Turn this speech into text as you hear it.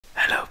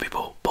Hello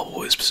people, Bubble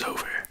Wisps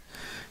over.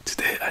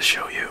 Today I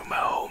show you my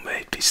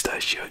homemade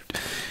pistachio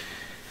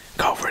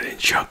covered in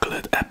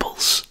chocolate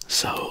apples.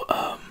 So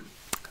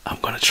I'm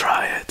gonna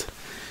try it.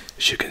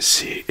 As you can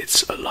see,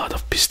 it's a lot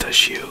of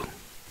pistachio.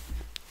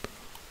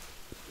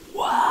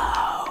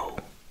 Wow.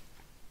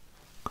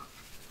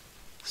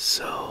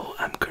 So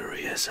I'm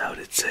curious how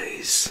it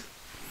tastes.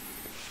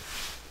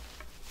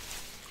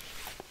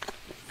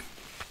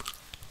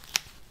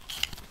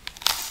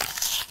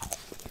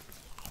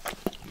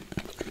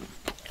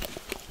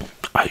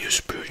 I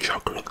use pure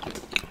chocolate.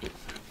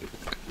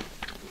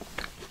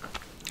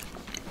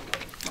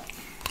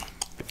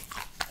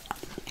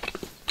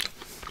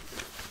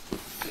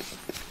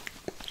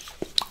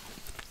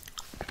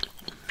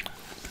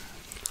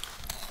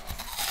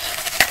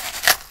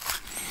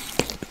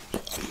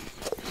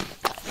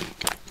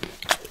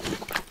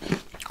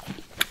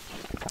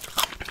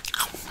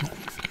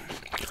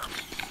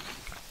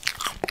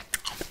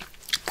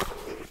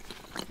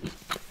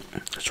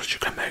 That's what you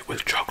can make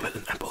with chocolate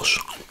and apples.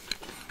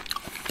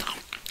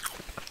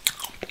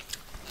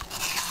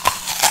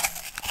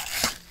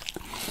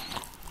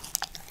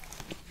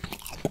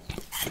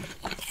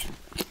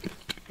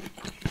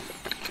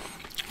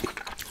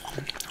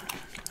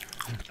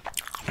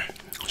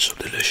 So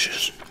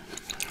delicious.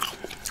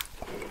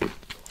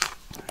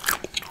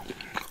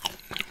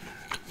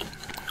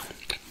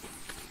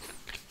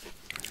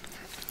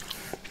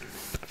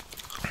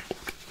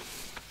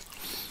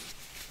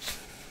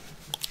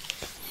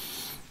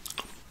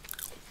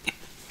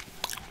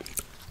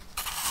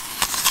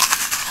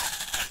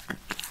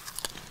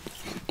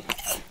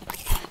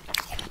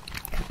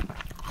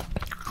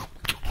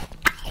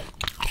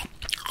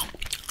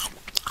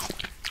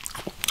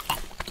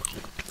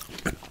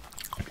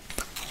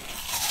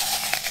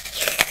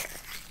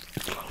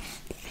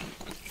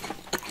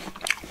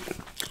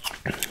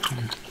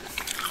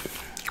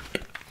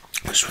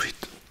 Sweet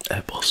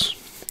apples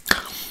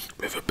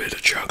with a bit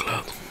of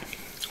chocolate,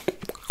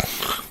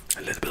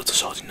 a little bit of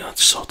salty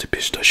nuts, salty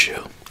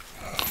pistachio.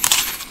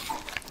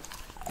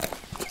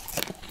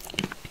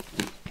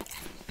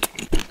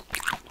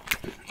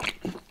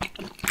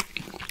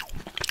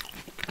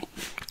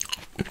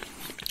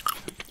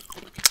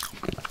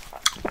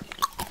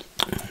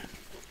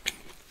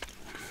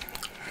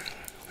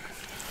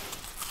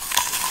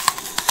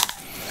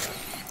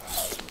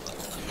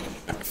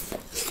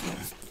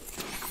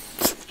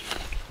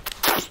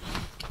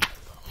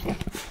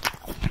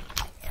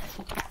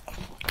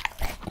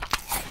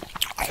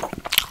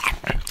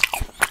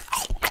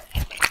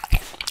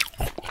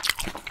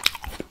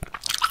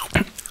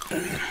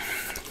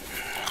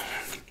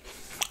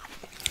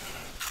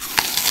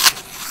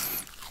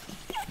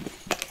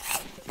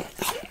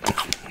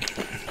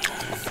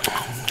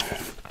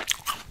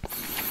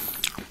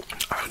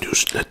 I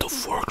use little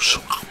forks.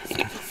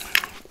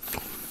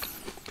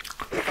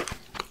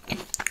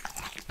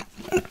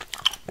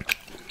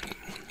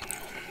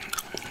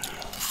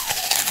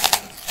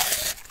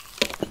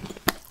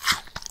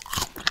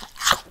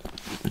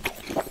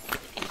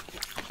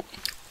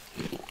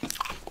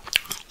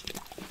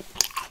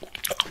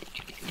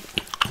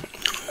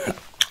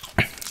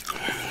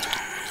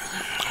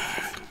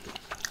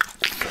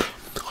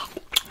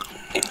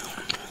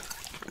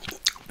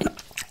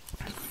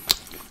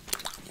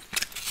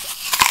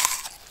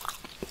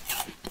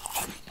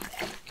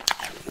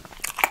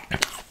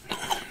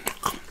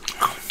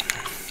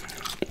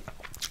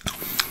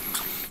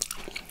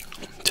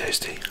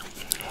 Tasty.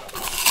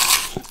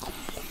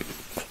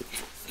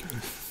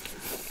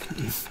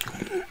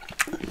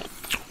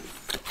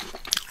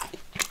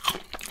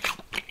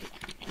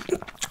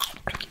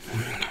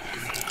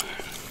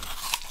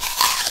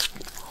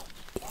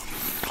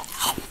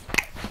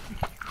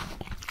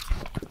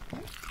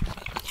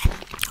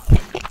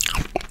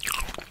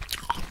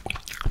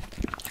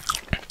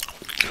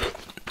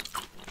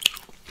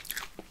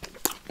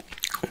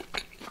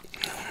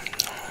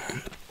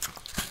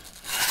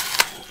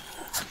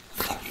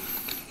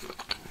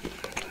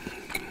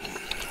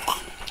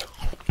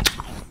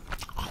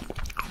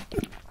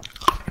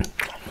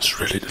 It's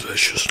really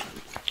delicious.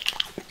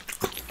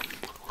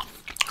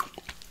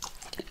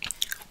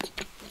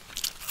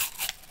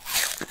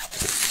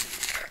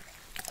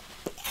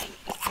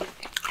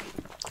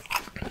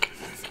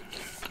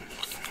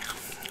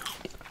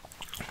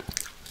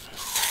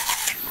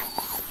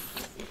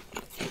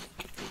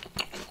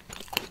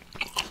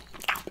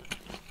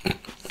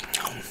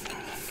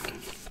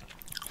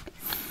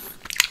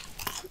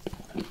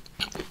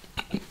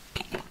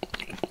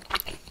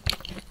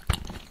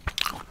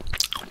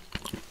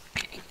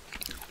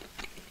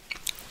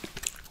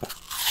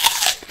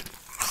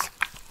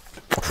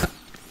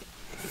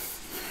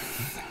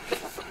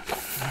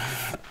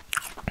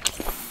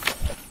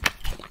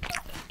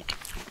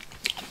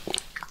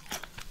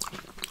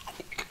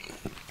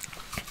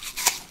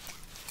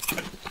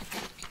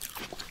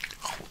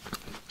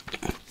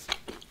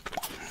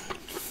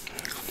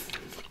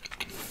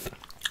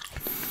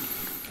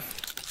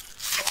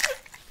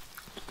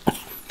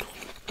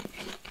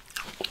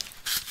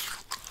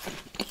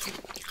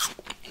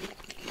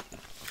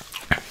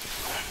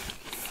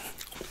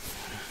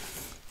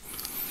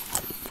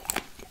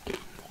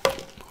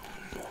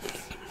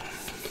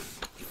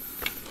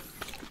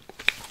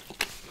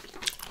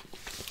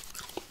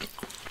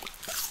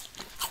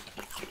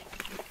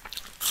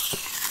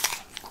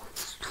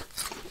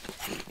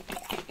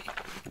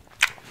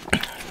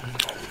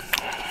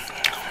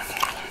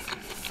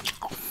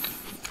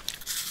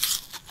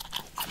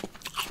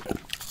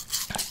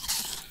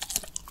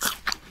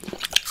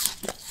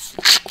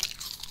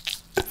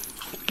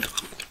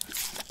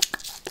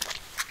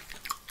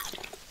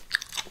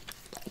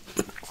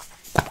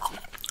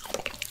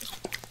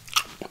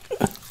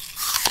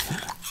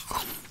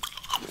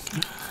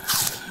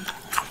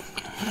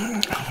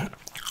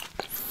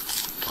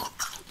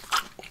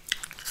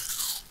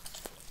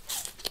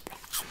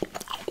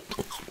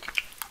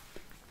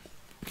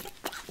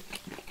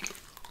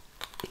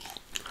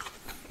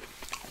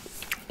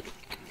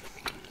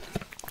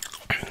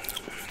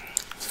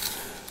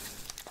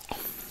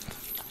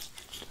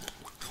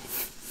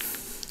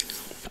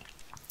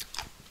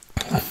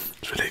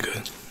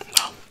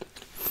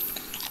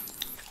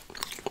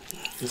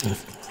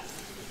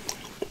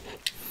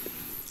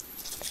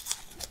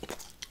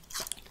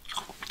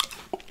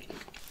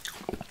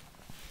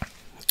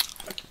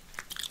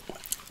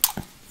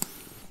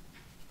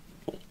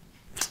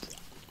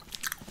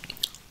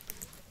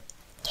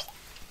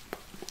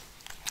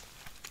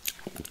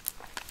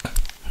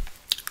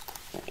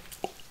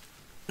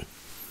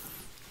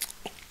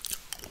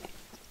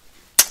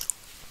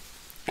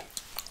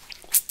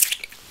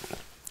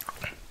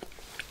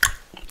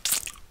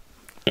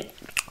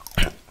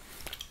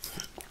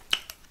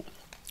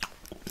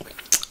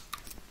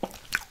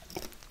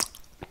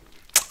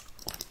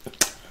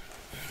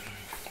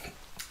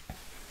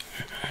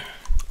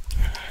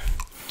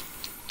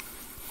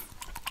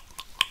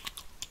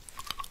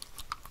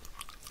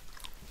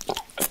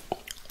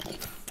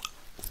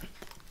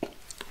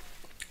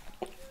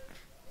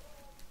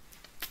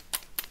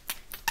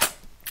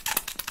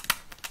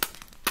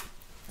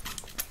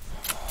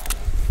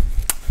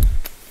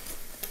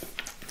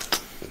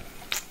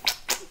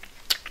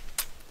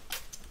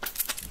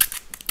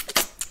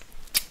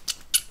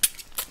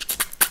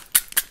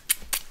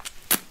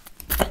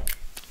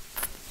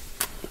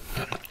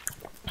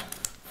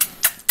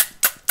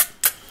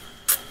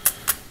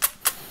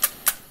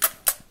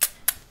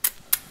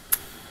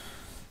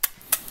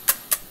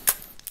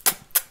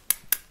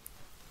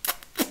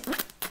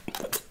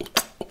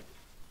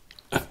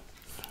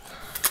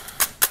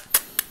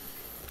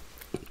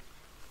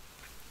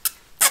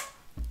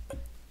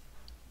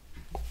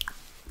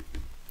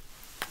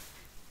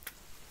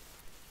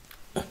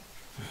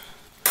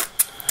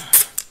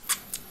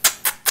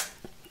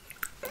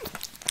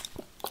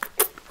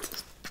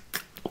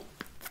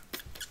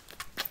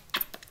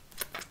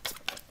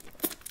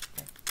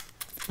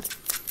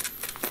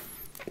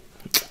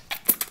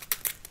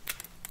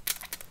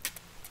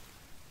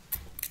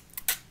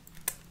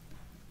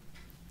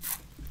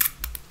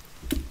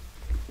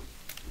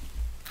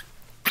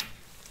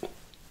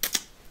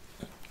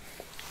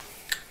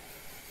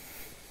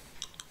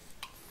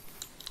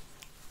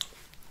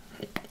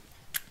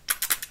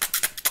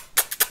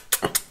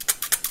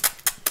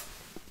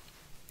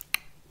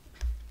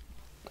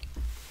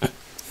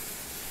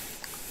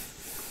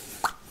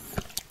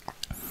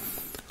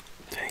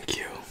 Thank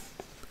you,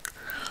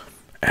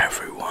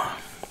 everyone.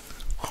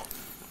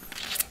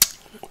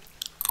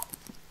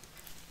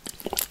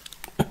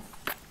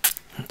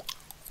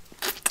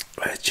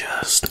 I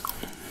just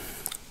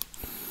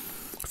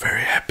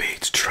very happy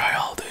to try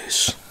all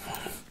these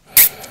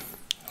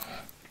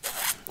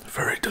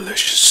very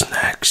delicious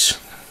snacks.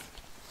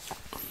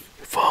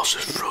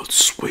 Frosted fruit,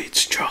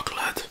 sweets,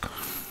 chocolate.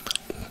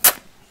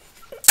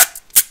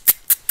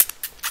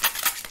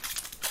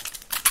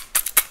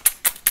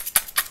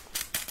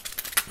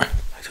 I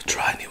like to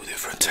try new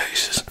different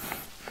tastes,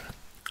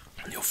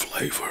 new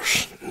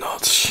flavors,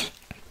 nuts.